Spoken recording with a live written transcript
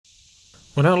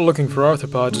When out looking for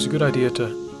arthropods, it's a good idea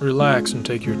to relax and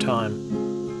take your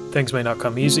time. Things may not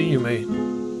come easy. You may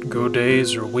go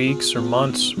days or weeks or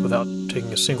months without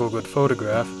taking a single good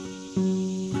photograph.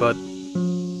 But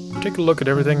take a look at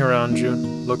everything around you.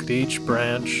 Look at each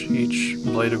branch, each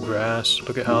blade of grass.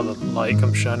 Look at how the light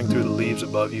comes shining through the leaves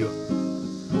above you.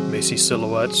 You may see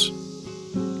silhouettes.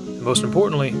 And most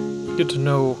importantly, get to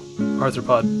know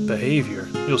arthropod behavior.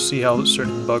 You'll see how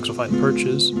certain bugs will find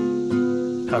perches,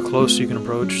 how close you can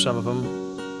approach some of them.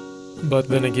 But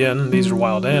then again, these are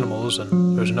wild animals,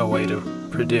 and there's no way to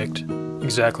predict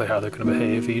exactly how they're going to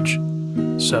behave. Each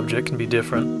subject can be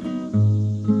different.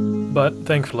 But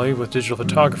thankfully, with digital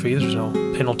photography, there's no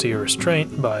penalty or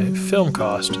restraint by film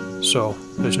cost, so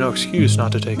there's no excuse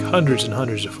not to take hundreds and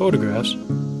hundreds of photographs,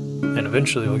 and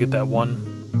eventually you'll get that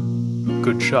one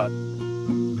good shot.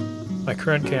 My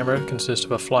current camera consists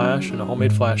of a flash and a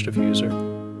homemade flash diffuser,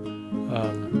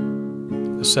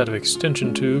 a set of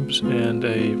extension tubes, and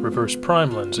a reverse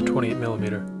prime lens, a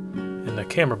 28mm, and the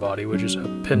camera body, which is a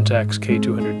Pentax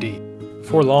K200D.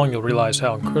 Before long, you'll realize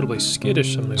how incredibly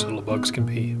skittish some of these little bugs can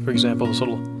be. For example, this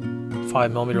little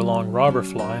 5mm long robber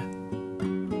fly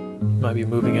might be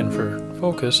moving in for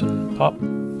focus and pop,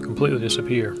 completely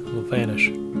disappear, will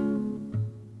vanish.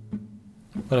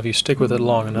 But if you stick with it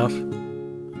long enough,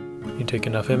 you take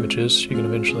enough images, you can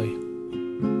eventually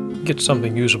get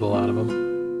something usable out of them.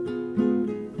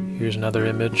 Here's another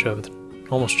image of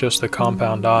almost just the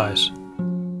compound eyes,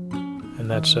 and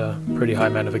that's a pretty high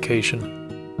magnification.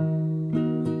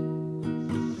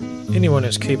 Anyone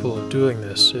is capable of doing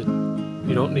this.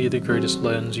 You don't need the greatest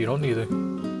lens, you don't need the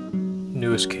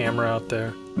newest camera out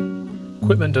there.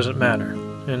 Equipment doesn't matter,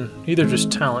 and neither does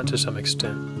talent to some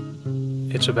extent.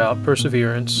 It's about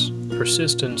perseverance,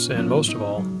 persistence, and most of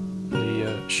all,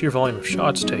 the sheer volume of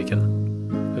shots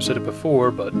taken. I've said it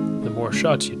before, but the more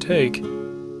shots you take,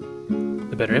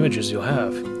 the better images you'll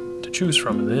have to choose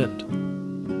from in the end.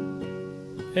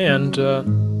 And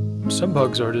some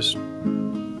bugs are just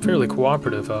fairly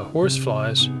cooperative.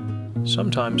 Horseflies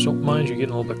sometimes don't mind you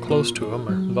getting a little bit close to them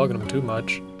or bugging them too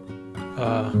much.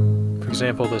 For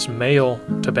example, this male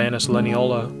Tabanus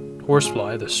lineola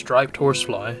horsefly, the striped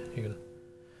horsefly, you can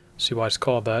see why it's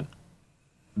called that.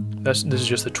 This is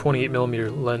just the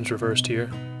 28mm lens reversed here.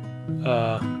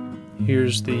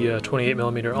 Here's the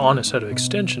 28mm on a set of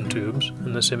extension tubes,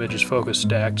 and this image is focus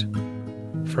stacked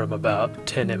from about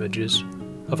 10 images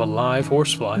of a live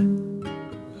horsefly.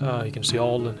 You can see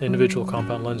all the individual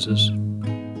compound lenses.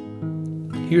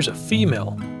 Here's a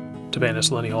female Tabanus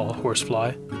lineola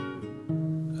horsefly.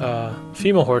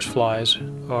 Female horseflies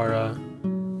are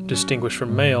distinguished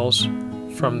from males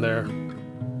from their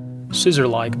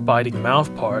scissor-like biting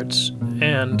mouth parts,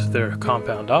 and their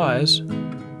compound eyes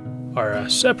are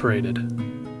separated.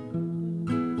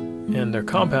 And their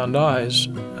compound eyes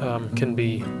can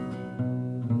be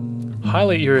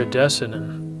highly iridescent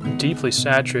and deeply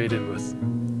saturated with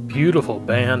beautiful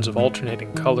bands of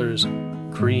alternating colors,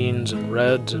 greens and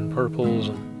reds and purples,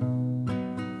 and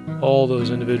all those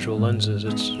individual lenses.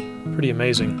 It's pretty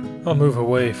amazing. I'll move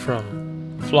away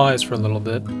from flies for a little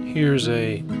bit. Here's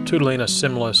a Tutulina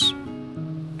similis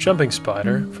jumping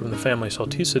spider from the family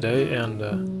Salticidae, and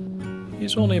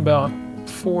he's only about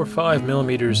 4 or 5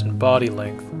 millimeters in body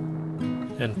length,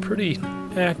 and pretty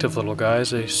active little guys.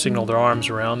 They signal their arms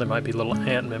around. They might be little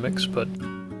ant mimics, but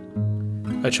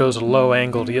I chose a low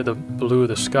angle to get the blue of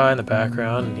the sky in the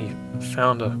background, and he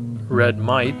found a red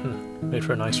mite and made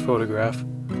for a nice photograph.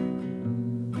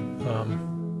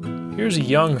 Here's a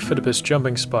young Phidippus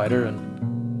jumping spider, and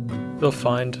they'll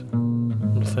find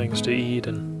little things to eat,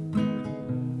 and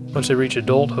once they reach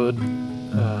adulthood,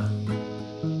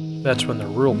 that's when the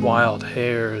real wild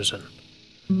hairs and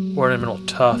ornamental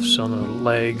tufts on the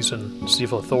legs and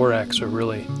cephalothorax are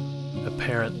really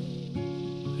apparent.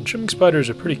 And jumping spiders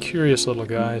are pretty curious little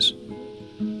guys.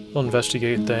 They'll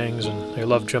investigate things, and they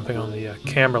love jumping on the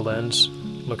camera lens,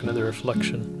 looking at the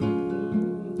reflection.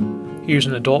 Here's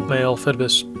an adult male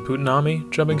Phidippus putinami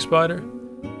jumping spider,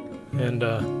 and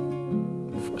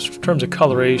in terms of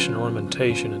coloration and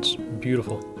ornamentation, it's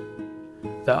beautiful.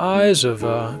 The eyes of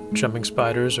jumping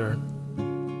spiders are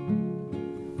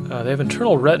they have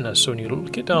internal retinas, so when you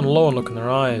get down low and look in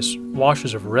their eyes,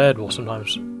 washes of red will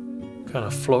sometimes kind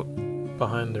of float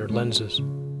behind their lenses.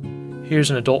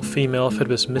 Here's an adult female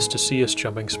Phidippus mysticeus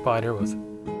jumping spider with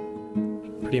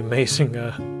pretty amazing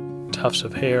tufts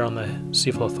of hair on the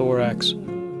cephalothorax.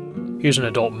 Here's an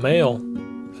adult male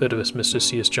Phidippus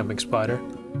mysticeus jumping spider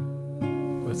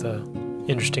with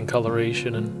interesting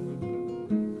coloration and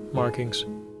markings.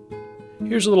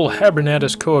 Here's a little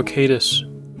Habernatus coacatus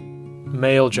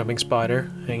male jumping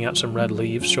spider hanging out some red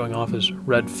leaves, showing off his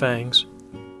red fangs.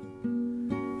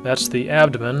 That's the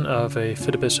abdomen of a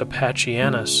Phidippus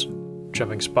apachianus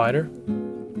jumping spider,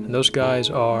 and those guys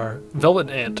are velvet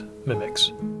ant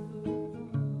mimics.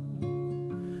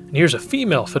 And here's a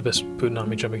female Phidippus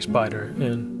putinami jumping spider,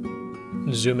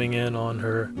 and zooming in on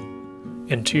her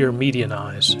anterior median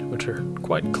eyes, which are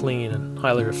quite clean and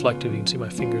highly reflective. You can see my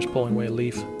fingers pulling away a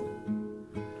leaf.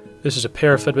 This is a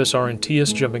Paraphidibus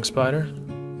aurantius jumping spider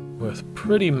with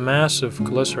pretty massive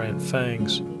chelicerae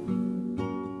fangs.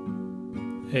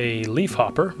 A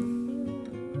leafhopper,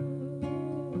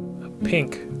 a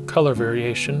pink color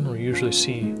variation. We usually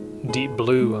see deep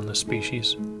blue on this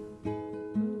species.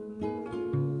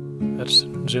 That's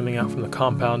zooming out from the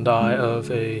compound eye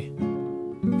of a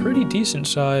pretty decent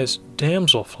sized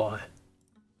damselfly.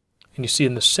 And you see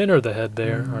in the center of the head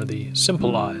there are the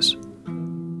simple eyes,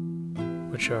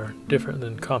 which are different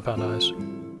than compound eyes.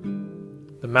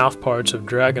 The mouth parts of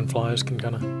dragonflies can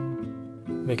kind of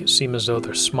make it seem as though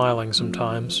they're smiling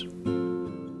sometimes.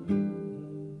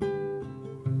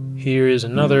 Here is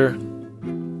another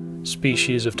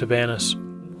species of Tabanus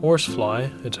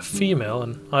horsefly. It's a female,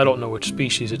 and I don't know which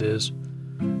species it is.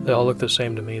 They all look the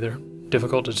same to me. They're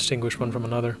difficult to distinguish one from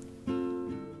another.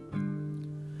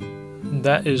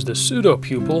 That is the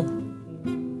pseudopupil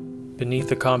beneath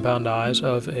the compound eyes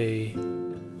of a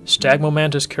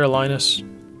Stagmomantis carolinus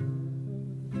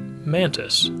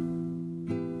mantis,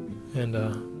 and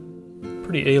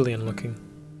pretty alien looking.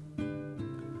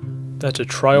 That's a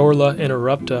Triorla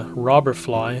interrupta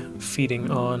robberfly feeding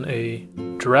on a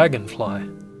dragonfly,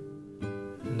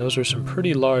 and those are some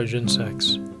pretty large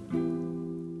insects.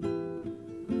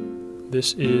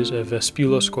 This is a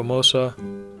Vespula squamosa,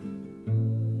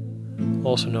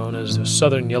 also known as the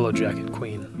southern yellowjacket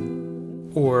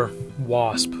queen, or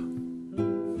wasp.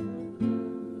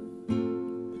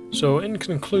 So in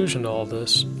conclusion to all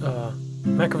this,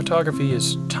 macrophotography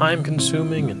is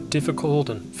time-consuming and difficult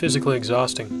and physically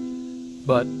exhausting,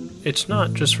 but it's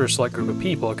not just for a select group of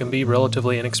people. It can be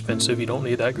relatively inexpensive. You don't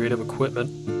need that great of equipment,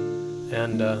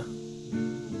 and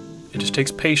it just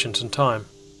takes patience and time.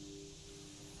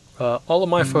 All of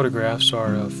my photographs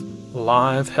are of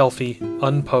live, healthy,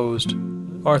 unposed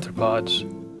arthropods,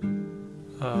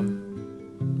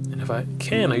 and if I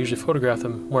can, I usually photograph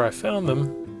them where I found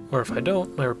them, or if I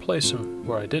don't, I replace them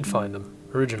where I did find them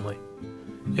originally.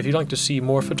 If you'd like to see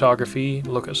more photography,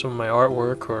 look at some of my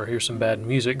artwork, or hear some bad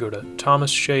music, go to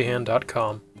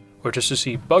thomasshahan.com, or just to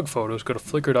see bug photos, go to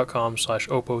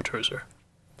flickr.com/opoturzer.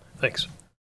 Thanks.